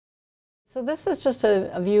So this is just a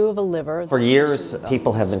view of a liver. For years,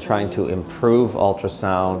 people have been trying to improve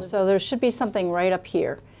ultrasound. So there should be something right up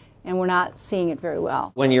here, and we're not seeing it very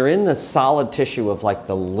well. When you're in the solid tissue of like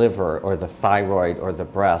the liver or the thyroid or the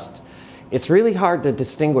breast, it's really hard to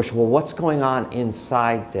distinguish, well, what's going on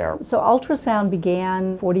inside there? So ultrasound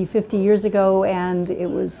began 40, 50 years ago, and it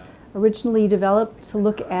was originally developed to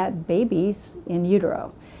look at babies in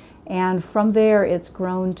utero. And from there, it's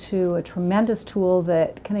grown to a tremendous tool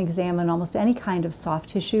that can examine almost any kind of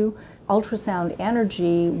soft tissue. Ultrasound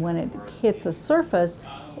energy, when it hits a surface,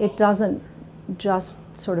 it doesn't just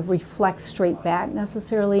sort of reflect straight back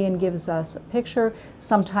necessarily and gives us a picture.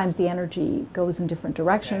 Sometimes the energy goes in different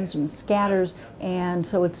directions and scatters, and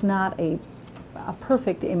so it's not a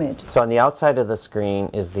perfect image. So on the outside of the screen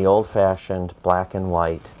is the old-fashioned black and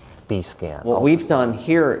white B-scan. What we've done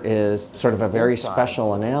here is sort of a very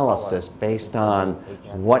special analysis based on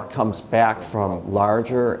what comes back from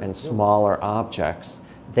larger and smaller objects.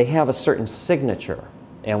 They have a certain signature,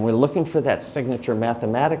 and we're looking for that signature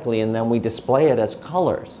mathematically, and then we display it as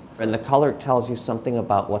colors. And the color tells you something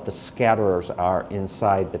about what the scatterers are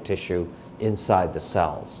inside the tissue, inside the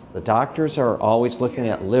cells. The doctors are always looking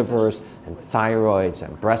at livers and thyroids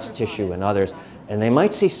and breast tissue and others, and they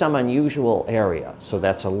might see some unusual area, so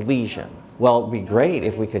that's a lesion. Well, it'd be great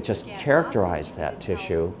if we could just characterize that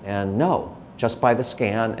tissue and know, just by the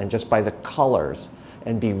scan and just by the colors,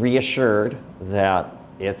 and be reassured that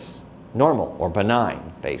it's normal or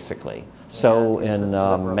benign, basically. So in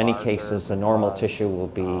many cases, the normal tissue will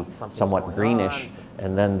be somewhat greenish,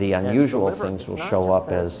 and then the unusual things will show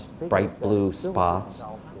up as bright blue spots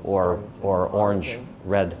or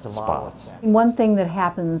orange-red spots. One thing that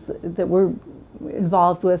happens that we're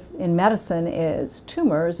involved with in medicine is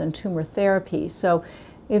tumors and tumor therapy. So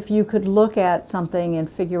if you could look at something and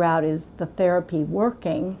figure out, is the therapy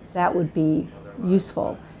working, that would be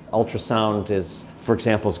useful. Ultrasound is, for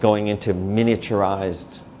example, is going into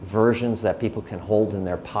miniaturized versions that people can hold in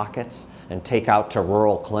their pockets and take out to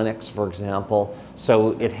rural clinics, for example.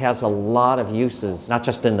 So it has a lot of uses, not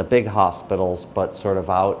just in the big hospitals, but sort of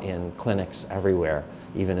out in clinics everywhere,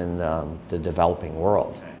 even in the developing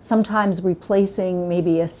world. Sometimes replacing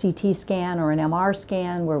maybe a CT scan or an MR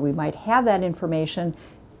scan where we might have that information,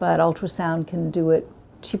 but ultrasound can do it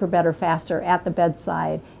cheaper, better, faster, at the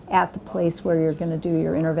bedside, at the place where you're going to do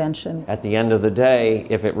your intervention. At the end of the day,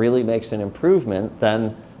 if it really makes an improvement,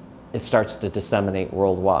 then it starts to disseminate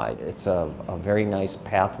worldwide. It's a very nice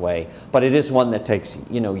pathway, but it is one that takes,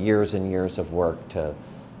 years and years of work to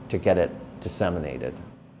get it disseminated.